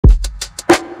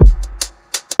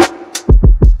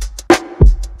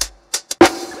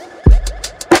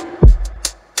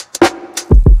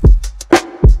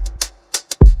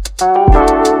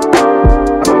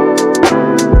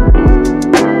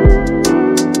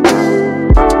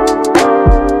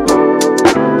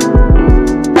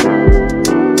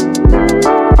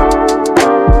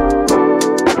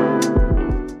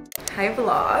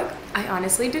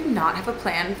honestly did not have a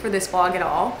plan for this vlog at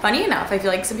all. Funny enough, I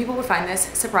feel like some people would find this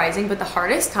surprising, but the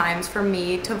hardest times for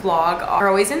me to vlog are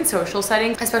always in social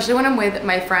settings, especially when I'm with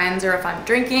my friends or if I'm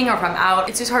drinking or if I'm out.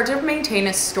 It's just hard to maintain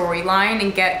a storyline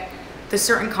and get the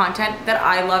certain content that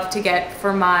I love to get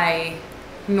for my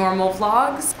normal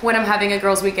vlogs when I'm having a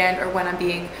girls' weekend or when I'm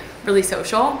being really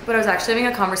social. But I was actually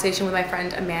having a conversation with my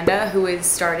friend Amanda, who is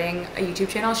starting a YouTube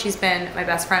channel. She's been my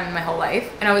best friend my whole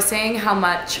life. And I was saying how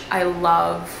much I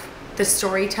love the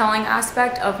storytelling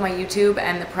aspect of my YouTube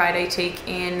and the pride I take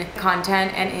in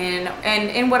content and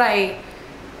in what I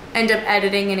end up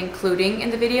editing and including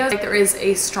in the videos. Like, there is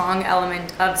a strong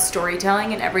element of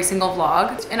storytelling in every single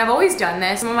vlog. And I've always done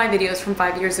this. Some of my videos from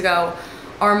 5 years ago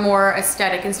are more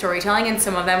aesthetic and storytelling, and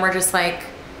some of them are just like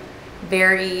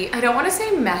very, I don't want to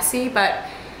say messy, but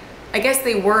I guess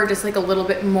they were just like a little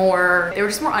bit more, they were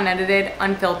just more unedited,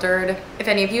 unfiltered. If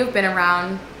any of you have been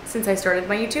around since I started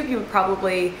my YouTube, you would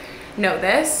probably know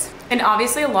this. And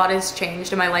obviously a lot has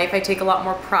changed in my life. I take a lot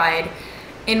more pride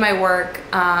in my work.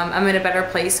 I'm in a better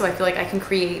place, so I feel like I can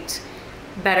create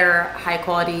better, high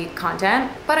quality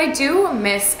content. But I do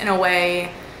miss, in a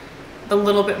way, the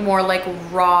little bit more like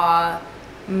raw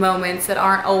moments that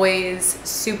aren't always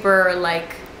super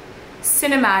like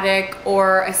cinematic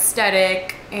or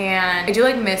aesthetic, and I do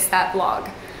like miss that vlog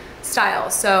style.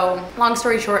 So long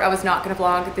story short, I was not gonna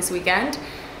vlog this weekend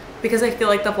because I feel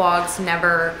like the vlogs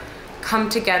never come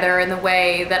together in the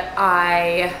way that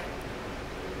I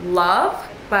love,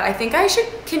 but I think I should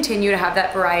continue to have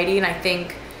that variety, and I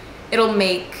think it'll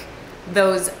make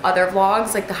those other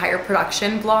vlogs, like the higher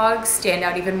production vlogs, stand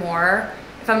out even more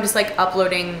if I'm just like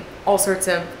uploading all sorts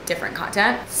of different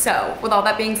content. So with all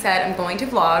that being said, I'm going to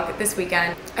vlog this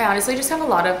weekend. I honestly just have a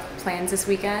lot of plans this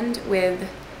weekend with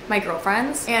my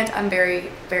girlfriends, and I'm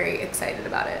very, very excited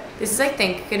about it. This is, I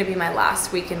think, gonna be my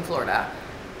last week in Florida.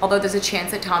 Although there's a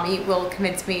chance that Tommy will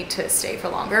convince me to stay for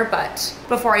longer. But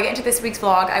before I get into this week's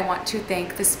vlog, I want to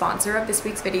thank the sponsor of this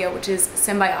week's video, which is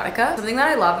Symbiotica. Something that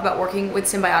I love about working with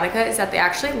Symbiotica is that they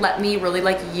actually let me really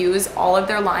like use all of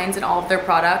their lines and all of their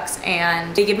products,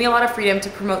 and they give me a lot of freedom to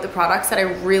promote the products that I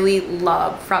really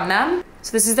love from them.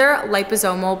 So this is their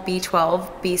liposomal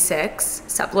B12, B6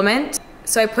 supplement.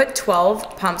 So I put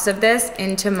 12 pumps of this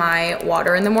into my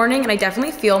water in the morning, and I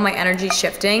definitely feel my energy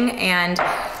shifting. And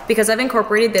because I've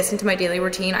incorporated this into my daily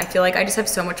routine, I feel like I just have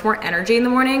so much more energy in the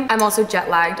morning. I'm also jet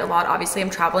lagged a lot. Obviously, I'm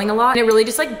traveling a lot, and it really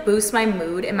just like boosts my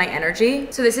mood and my energy.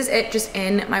 So this is it, just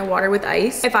in my water with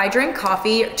ice. If I drink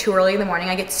coffee too early in the morning,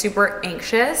 I get super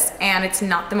anxious and it's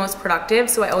not the most productive.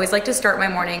 So I always like to start my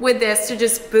morning with this to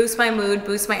just boost my mood,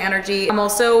 boost my energy. I'm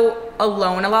also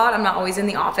alone a lot. I'm not always in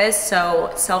the office,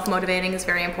 so self-motivating is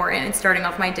very important, and starting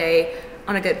off my day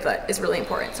on a good foot is really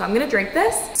important. So I'm gonna drink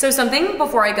this. So something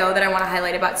before I go that I wanna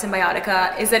highlight about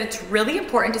Symbiotica is that it's really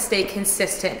important to stay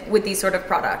consistent with these sort of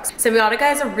products. Symbiotica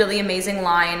has a really amazing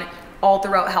line all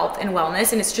throughout health and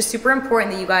wellness, and it's just super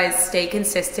important that you guys stay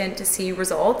consistent to see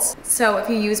results. So if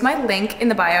you use my link in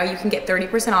the bio, you can get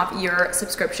 30% off your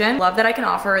subscription. Love that I can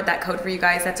offer that code for you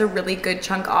guys. That's a really good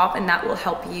chunk off, and that will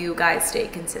help you guys stay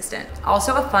consistent.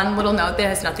 Also, a fun little note that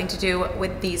has nothing to do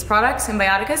with these products,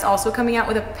 Symbiotica is also coming out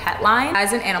with a pet line.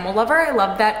 As an animal lover, I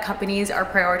love that companies are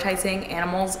prioritizing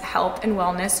animals' health and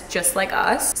wellness just like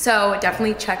us. So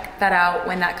definitely check that out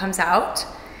when that comes out,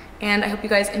 and I hope you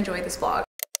guys enjoy this vlog.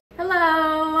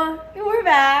 Hello, we're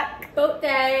back. Boat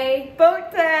day.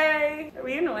 Boat day. Are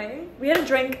we annoying? We had a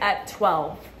drink at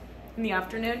 12 in the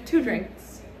afternoon, 2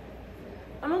 drinks.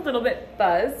 I'm a little bit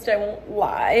buzzed, I won't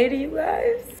lie to you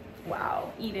guys.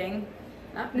 Wow, eating.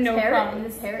 No problem.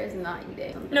 This hair is not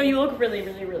eating. No, you look really,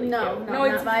 really, really cute. No,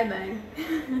 it's vibing.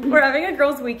 We're having a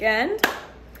girls' weekend.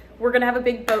 We're gonna have a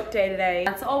big boat day today.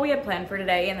 That's all we have planned for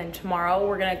today, and then tomorrow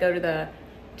we're gonna go to the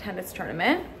tennis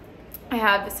tournament. I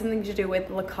have something to do with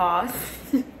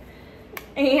Lacoste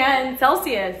and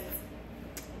Celsius,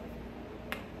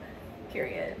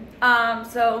 period.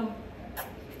 So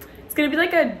it's gonna be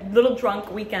like a little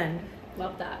drunk weekend.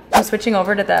 Love that. I'm switching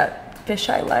over to the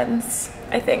fisheye lens,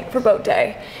 I think, for boat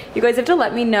day. You guys have to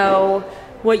let me know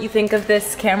what you think of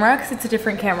this camera, because it's a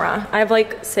different camera. I have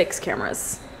like 6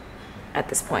 cameras at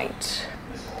this point.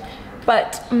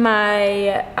 But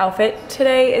my outfit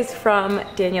today is from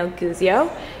Daniel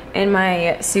Guzio, and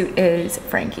my suit is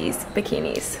Frankie's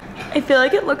Bikinis. I feel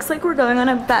like it looks like we're going on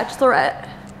a bachelorette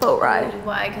boat ride.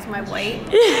 Why? Because my white?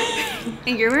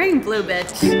 And you're wearing blue,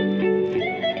 bitch.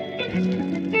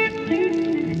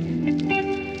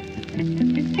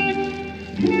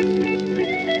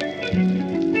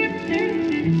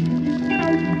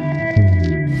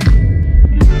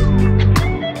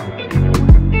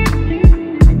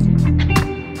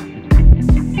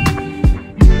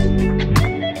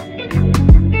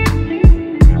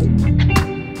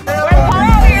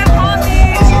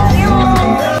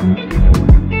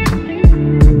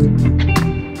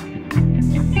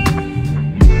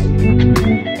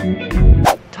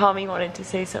 Tommy wanted to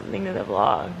say something to the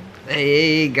vlog.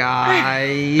 Hey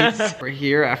guys. We're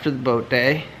here after the boat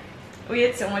day. We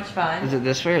had so much fun. Is it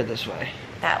this way or this way?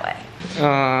 That way.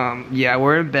 Yeah,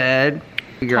 we're in bed.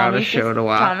 We grab a show to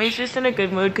watch. Tommy's just in a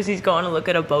good mood because he's going to look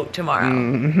at a boat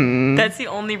tomorrow. That's the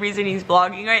only reason he's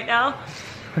vlogging right now.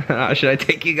 Should I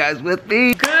take you guys with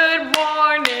me? Good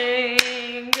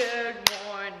morning, good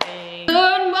morning.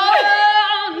 Good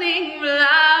morning,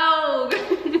 vlog.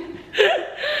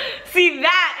 See,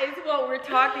 that is what we're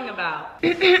talking about.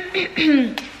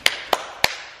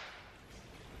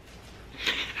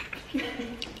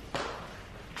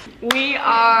 We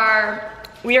are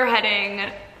heading.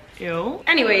 Ew.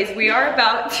 Anyways, we are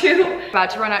about to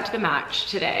run out to the match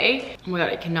today. Oh my god,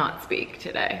 I cannot speak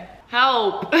today.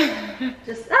 Help!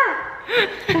 Just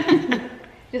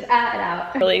just it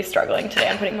out. Really struggling today.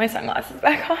 I'm putting my sunglasses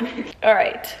back on. All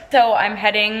right, so I'm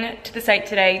heading to the site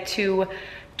today to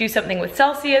do something with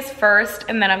Celsius first,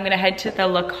 and then I'm gonna head to the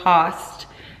Lacoste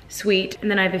suite,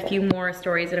 and then I have a few more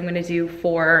stories that I'm gonna do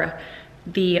for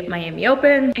the Miami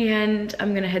Open, and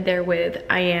I'm gonna head there with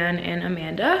Ian and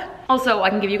Amanda. Also,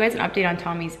 I can give you guys an update on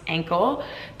Tommy's ankle.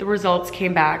 The results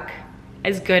came back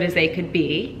as good as they could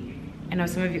be. I know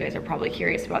some of you guys are probably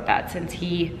curious about that since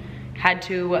he had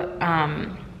to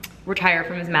retire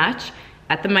from his match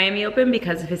at the Miami Open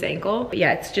because of his ankle. But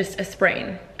yeah, it's just a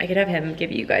sprain. I could have him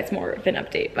give you guys more of an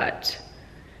update, but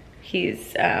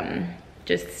he's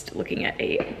just looking at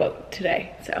a boat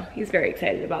today. So he's very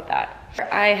excited about that.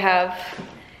 I have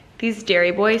these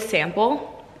Dairy Boy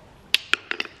sample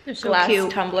They're so glass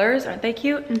cute. tumblers. Aren't they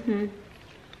cute?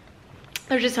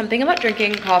 There's just something about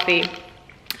drinking coffee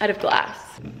out of glass.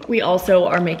 We also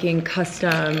are making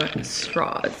custom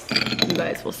straws. You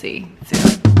guys will see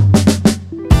soon.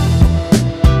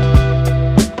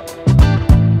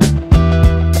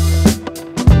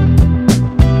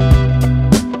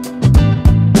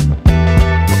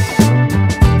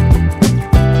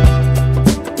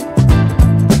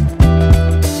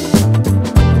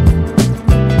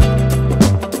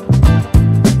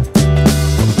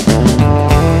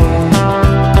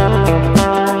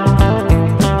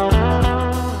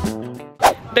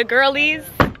 The girlies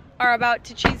are about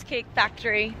to Cheesecake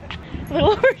Factory.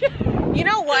 You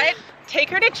know what? Take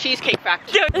her to Cheesecake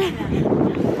Factory.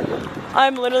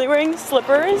 I'm literally wearing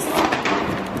slippers.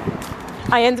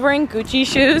 Ian's wearing Gucci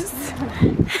shoes.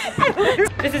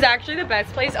 This is actually the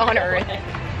best place on earth.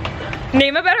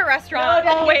 Name a better restaurant.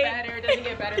 No, Wait, it doesn't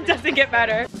get better. it doesn't get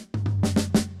better.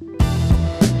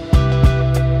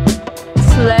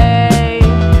 Slay.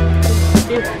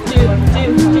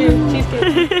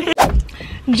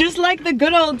 Just like the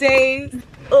good old days.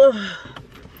 Ugh.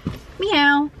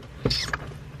 Meow.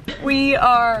 We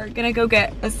are gonna go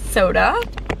get a soda,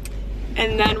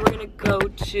 and then we're gonna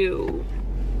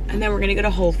go to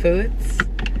Whole Foods,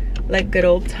 like good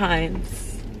old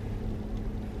times.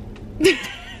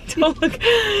 Don't look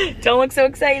so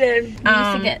excited.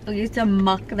 We used to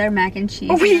muck their mac and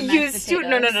cheese. We and their mashed used to.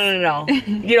 potatoes. No.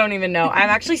 You don't even know. I'm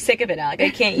actually sick of it now. Like I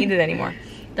can't eat it anymore.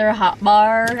 Their hot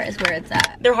bar is where it's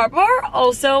at. Their hot bar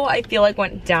also, I feel like,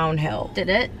 went downhill. Did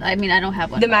it? I mean, I don't have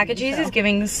one. The mac and cheese is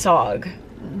giving sog.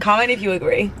 Comment if you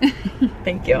agree.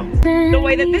 Thank you. The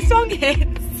way that this song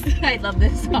hits. I love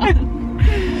this song.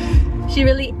 She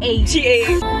really ate. She ate.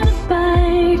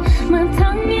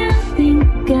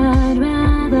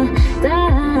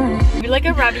 We like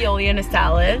a ravioli and a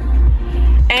salad.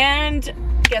 And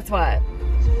guess what?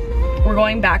 We're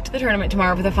going back to the tournament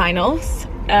tomorrow for the finals.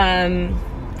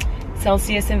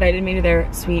 Celsius invited me to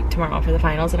their suite tomorrow for the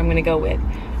finals, and I'm gonna go with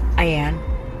Ian.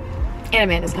 And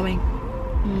Amanda's coming.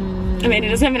 Amanda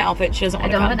doesn't have an outfit. She doesn't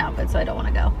want to come. I don't have an outfit, so I don't want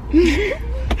to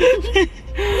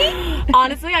go.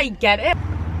 Honestly, I get it.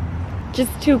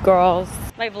 Just two girls.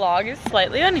 My vlog is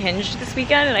slightly unhinged this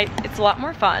weekend, and it's a lot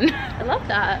more fun. I love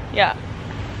that. Yeah.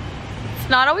 It's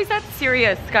not always that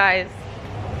serious, guys.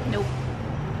 Nope.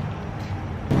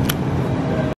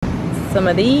 Some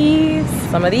of these,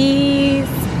 some of these.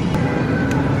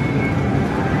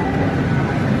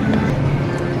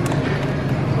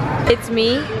 It's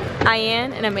me,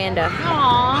 Ian, and Amanda.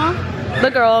 Aww. The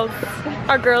girls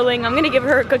are girling. I'm gonna give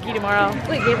her a cookie tomorrow.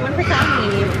 Wait, give one for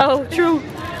Tommy. Oh, true.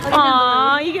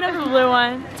 Aw, you can have the blue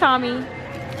one. Tommy.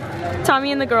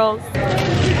 Tommy and the girls.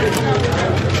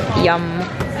 Yum.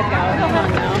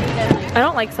 I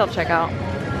don't like self-checkout.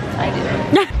 I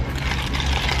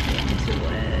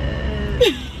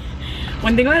do.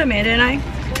 One thing about Amanda and I,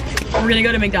 we're gonna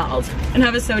go to McDonald's and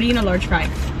have a soda and a large fry.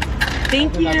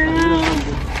 Thank you.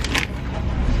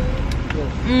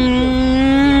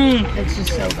 It's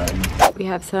just so good. We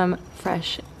have some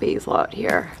fresh basil out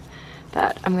here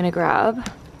that I'm gonna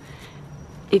grab.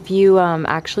 if you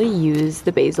actually use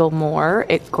the basil more,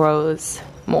 it grows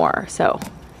more. So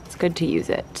it's good to use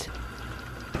it.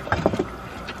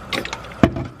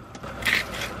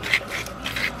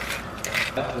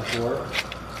 Before,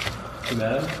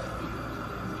 tomato.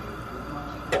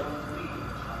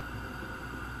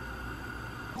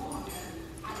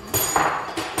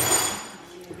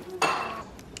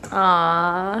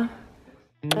 Aww.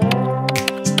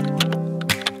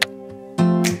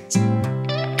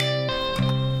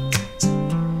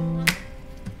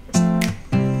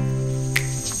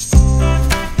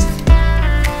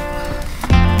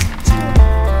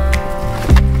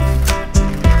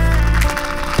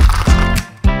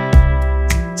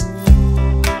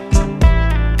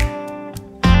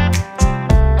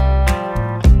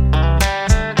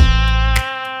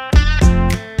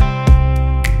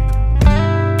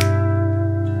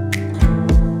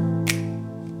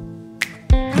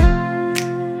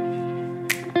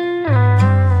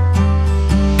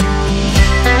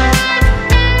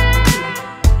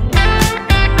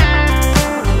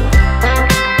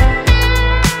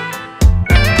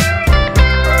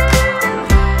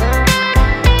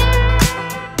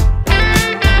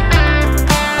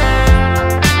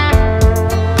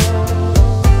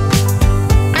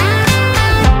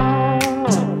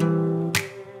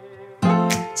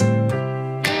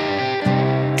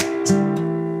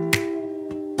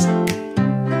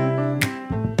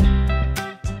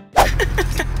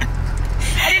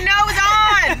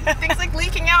 Things like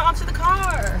leaking out onto the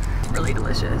car. Really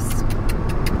delicious.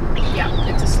 Yeah,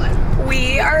 it's a slip.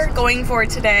 We are going for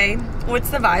today. What's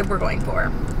the vibe we're going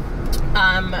for?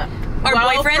 Our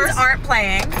boyfriends aren't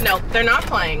playing. No, they're not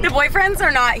playing. The boyfriends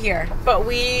are not here. But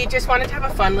we just wanted to have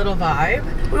a fun little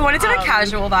vibe. We wanted to have a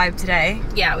casual vibe today.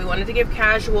 Yeah, we wanted to give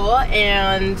casual,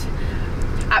 and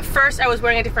at first I was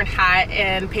wearing a different hat,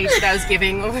 and Paige that I was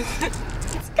giving was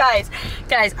Guys,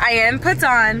 I am put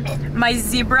on my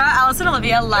zebra Alice and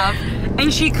Olivia love,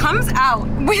 and she comes out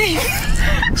with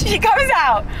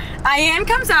Ian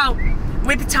comes out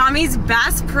with Tommy's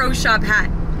Bass Pro Shop hat,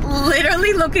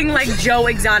 literally looking like Joe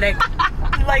Exotic.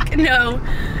 Like, no.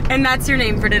 And that's your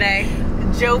name for today.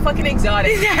 Joe fucking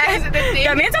Exotic.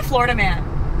 That man's a Florida man,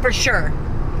 for sure.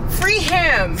 Free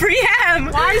him. Free him.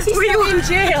 Why is he still in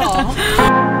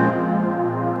jail?